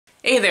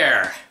Hey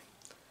there!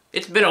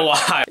 It's been a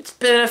while. It's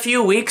been a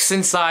few weeks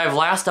since I've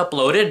last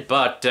uploaded,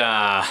 but,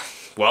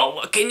 well,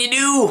 what can you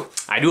do?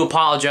 I do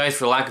apologize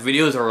for the lack of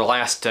videos over the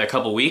last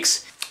couple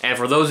weeks. And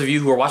for those of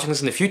you who are watching this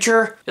in the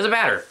future, it doesn't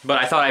matter.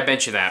 But I thought I'd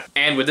mention that.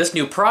 And with this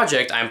new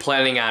project, I'm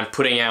planning on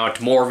putting out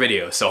more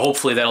videos, so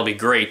hopefully that'll be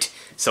great.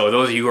 So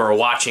those of you who are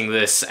watching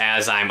this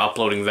as I'm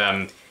uploading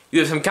them, you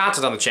have some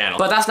content on the channel.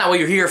 But that's not what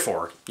you're here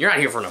for. You're not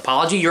here for an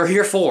apology, you're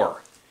here for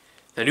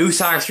the new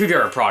sonic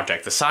screwdriver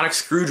project, the Sonic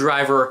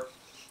Screwdriver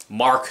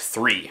Mark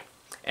III.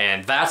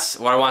 And that's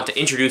what I want to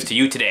introduce to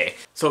you today.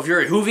 So if you're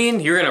a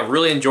Whovian, you're gonna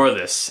really enjoy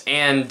this.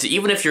 And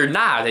even if you're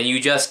not, and you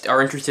just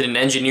are interested in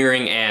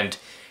engineering and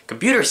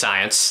computer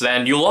science,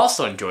 then you'll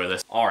also enjoy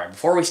this. Alright,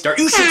 before we start,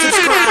 you should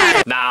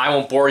subscribe! Nah, I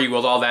won't bore you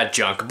with all that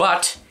junk,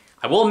 but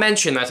I will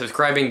mention that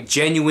subscribing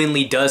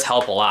genuinely does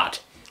help a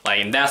lot. Like,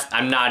 and that's,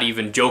 I'm not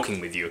even joking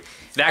with you.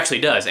 It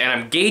actually does, and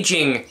I'm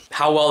gauging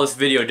how well this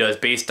video does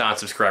based on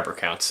subscriber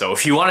counts. So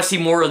if you want to see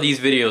more of these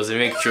videos, then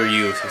make sure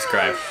you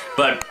subscribe.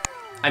 But,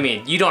 I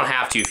mean, you don't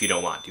have to if you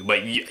don't want to,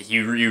 but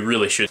you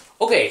really should.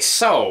 Okay,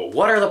 so,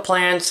 what are the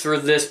plans for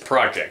this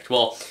project?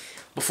 Well,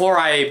 before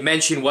I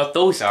mention what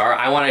those are,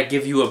 I want to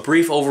give you a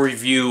brief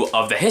overview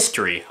of the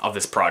history of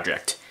this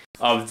project,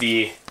 of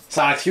the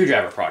Sonic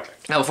Screwdriver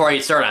project. Now, before I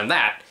get started on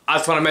that, I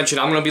just want to mention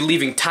I'm going to be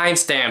leaving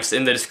timestamps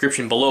in the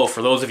description below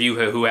for those of you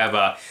who have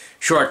a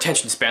short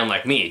attention span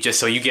like me, just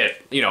so you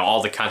get, you know,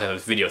 all the content of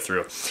this video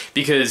through.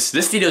 Because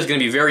this video is going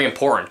to be very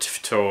important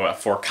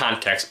for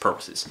context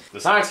purposes. The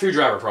Sonic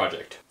Screwdriver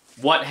project.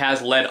 What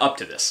has led up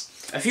to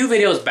this? A few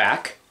videos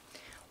back,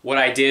 what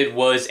I did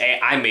was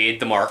I made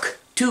the Mark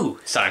II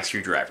Sonic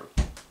Screwdriver.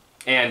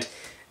 And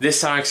this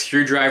Sonic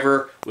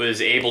Screwdriver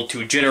was able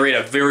to generate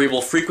a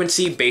variable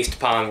frequency based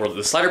upon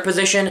the slider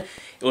position.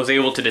 It was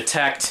able to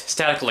detect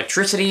static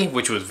electricity,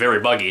 which was very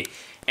buggy,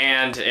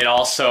 and it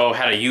also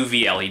had a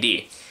UV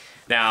LED.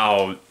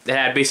 Now, it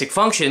had basic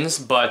functions,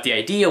 but the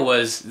idea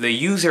was the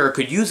user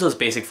could use those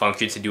basic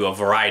functions to do a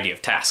variety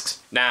of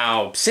tasks.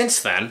 Now, since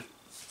then,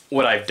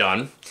 what I've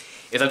done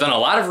is I've done a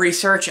lot of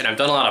research and I've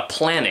done a lot of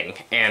planning,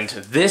 and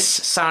this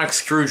Sonic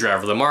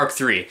Screwdriver, the Mark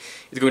III,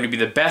 is going to be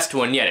the best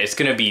one yet. It's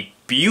going to be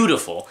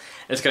beautiful.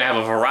 It's going to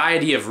have a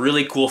variety of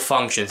really cool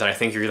functions that I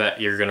think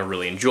you're going to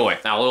really enjoy.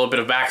 Now, a little bit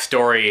of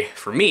backstory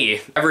for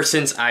me. Ever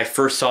since I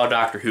first saw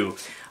Doctor Who,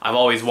 I've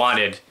always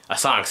wanted a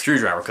sonic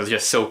screwdriver because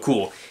it's just so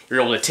cool.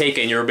 You're able to take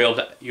it and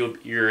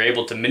you're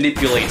able to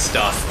manipulate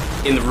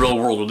stuff in the real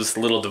world with this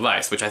little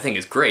device, which I think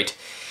is great.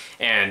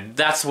 And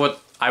that's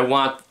what I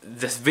want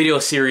this video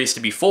series to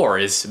be for,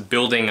 is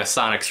building a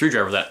sonic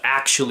screwdriver that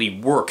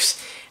actually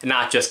works and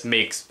not just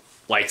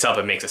lights up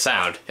and makes a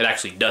sound. It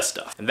actually does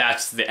stuff. And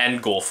that's the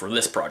end goal for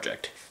this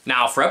project.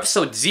 Now, for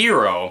episode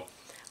 0,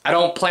 I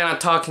don't plan on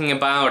talking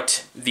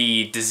about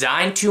the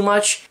design too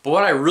much, but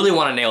what I really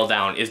want to nail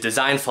down is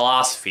design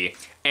philosophy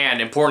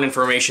and important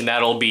information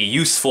that'll be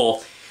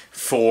useful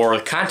for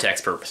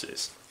context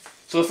purposes.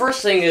 So the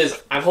first thing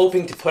is, I'm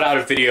hoping to put out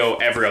a video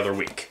every other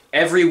week.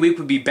 Every week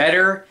would be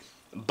better,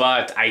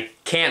 but I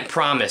can't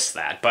promise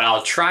that. But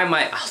I'll try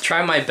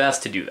my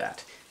best to do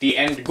that. The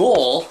end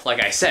goal,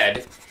 like I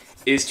said,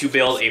 is to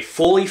build a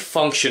fully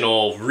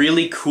functional,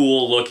 really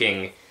cool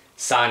looking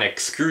sonic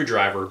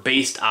screwdriver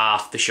based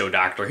off the show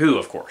Doctor Who,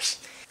 of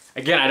course.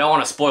 Again, I don't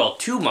want to spoil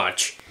too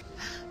much.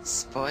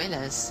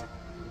 Spoilers.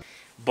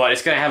 But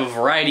it's going to have a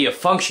variety of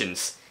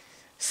functions,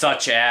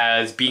 such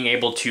as being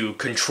able to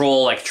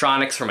control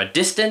electronics from a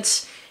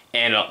distance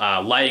and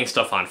lighting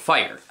stuff on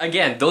fire.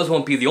 Again, those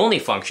won't be the only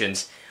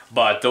functions,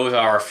 but those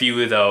are a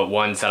few of the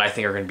ones that I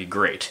think are going to be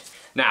great.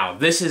 Now,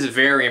 this is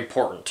very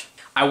important.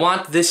 I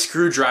want this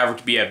screwdriver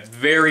to be a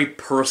very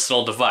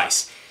personal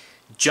device,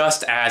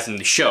 just as in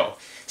the show.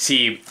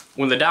 See,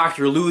 when the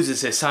Doctor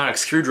loses his sonic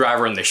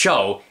screwdriver in the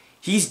show,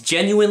 he's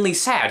genuinely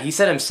sad. He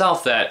said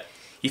himself that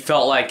he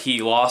felt like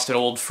he lost an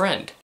old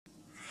friend.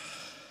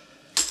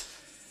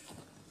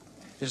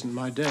 Isn't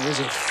my day, is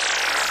it?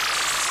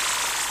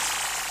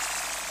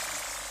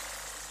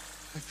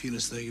 I feel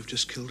as though you've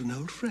just killed an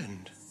old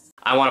friend.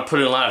 I want to put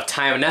in a lot of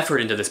time and effort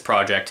into this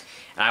project,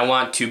 and I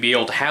want to be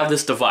able to have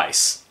this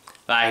device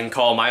that I can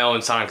call my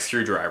own sonic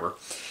screwdriver.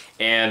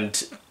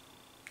 And,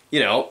 you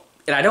know,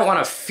 and I don't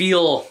want to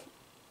feel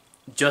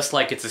just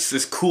like it's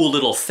this cool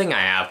little thing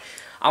I have.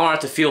 I want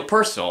it to feel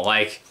personal,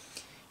 like,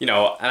 you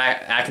know, and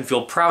I can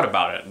feel proud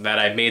about it, that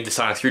I made the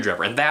sonic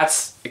screwdriver. And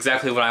that's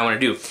exactly what I want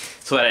to do,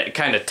 so that it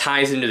kind of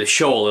ties into the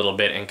show a little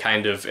bit and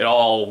kind of, it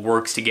all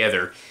works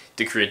together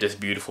to create this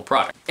beautiful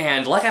product.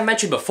 And like I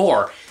mentioned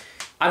before,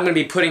 I'm going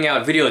to be putting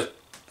out videos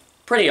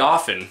pretty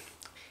often,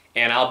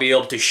 and I'll be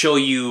able to show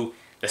you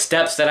the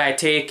steps that I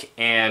take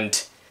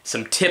and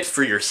some tips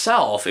for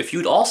yourself if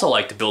you'd also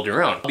like to build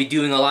your own. I'll be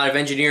doing a lot of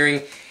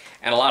engineering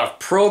and a lot of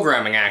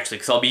programming, actually,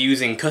 because I'll be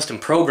using custom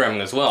programming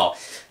as well.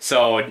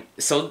 So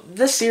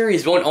this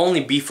series won't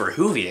only be for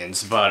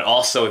Whovians, but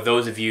also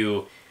those of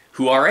you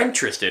who are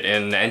interested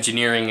in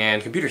engineering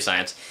and computer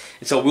science.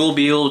 And so we'll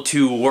be able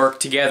to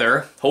work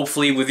together,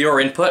 hopefully with your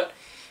input,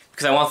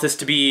 because I want this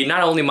to be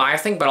not only my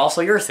thing, but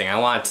also your thing. I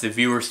want the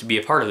viewers to be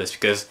a part of this,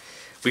 because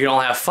we can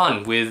all have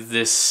fun with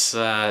this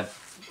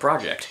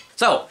project.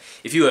 So,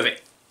 if you have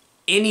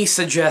any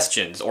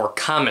suggestions or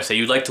comments that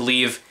you'd like to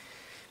leave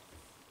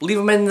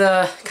them in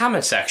the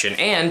comment section.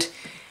 And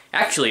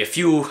actually,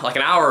 like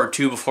an hour or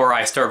two before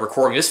I started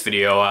recording this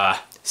video,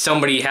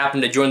 somebody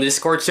happened to join the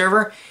Discord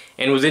server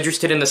and was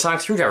interested in the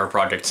Sonic Screwdriver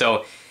project.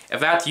 So, if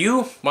that's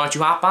you, why don't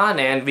you hop on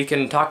and we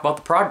can talk about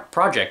the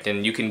project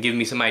and you can give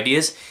me some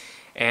ideas.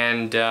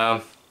 And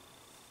I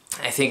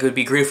think it would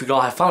be great if we could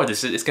all have fun with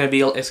this. It's gonna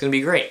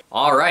be great.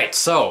 All right.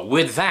 So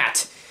with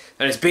that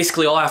is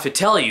basically all I have to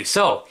tell you.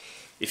 So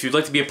if you'd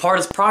like to be a part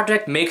of this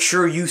project, make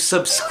sure you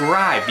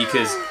subscribe,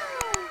 because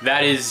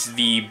that is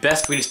the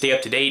best way to stay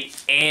up to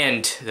date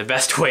and the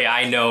best way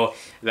I know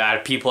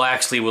that people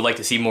actually would like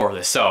to see more of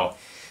this. So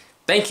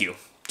thank you,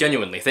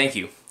 genuinely thank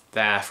you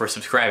for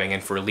subscribing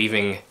and for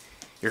leaving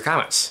your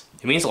comments.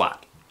 It means a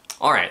lot.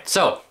 All right.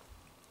 So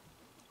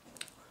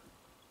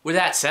with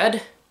that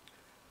said,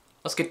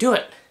 let's get to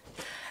it.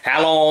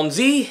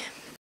 Allons-Y.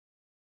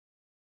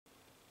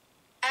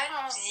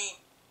 Allons-y.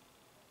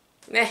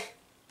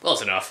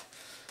 Close enough.